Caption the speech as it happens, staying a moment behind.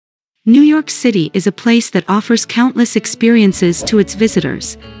New York City is a place that offers countless experiences to its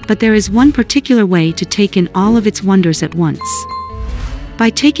visitors, but there is one particular way to take in all of its wonders at once. By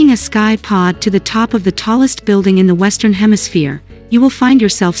taking a sky pod to the top of the tallest building in the Western Hemisphere, you will find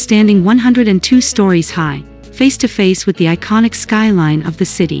yourself standing 102 stories high, face to face with the iconic skyline of the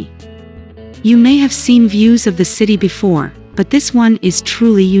city. You may have seen views of the city before, but this one is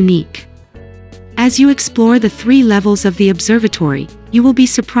truly unique. As you explore the 3 levels of the observatory, you will be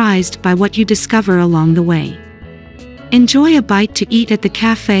surprised by what you discover along the way. Enjoy a bite to eat at the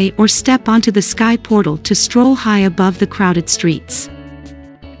café or step onto the sky portal to stroll high above the crowded streets.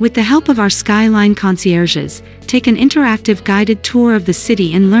 With the help of our Skyline Concierges, take an interactive guided tour of the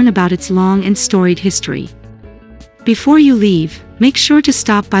city and learn about its long and storied history. Before you leave, make sure to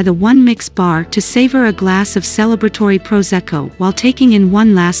stop by the One Mix bar to savor a glass of celebratory prosecco while taking in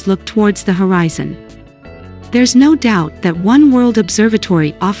one last look towards the horizon. There's no doubt that One World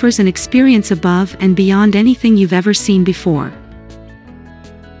Observatory offers an experience above and beyond anything you've ever seen before.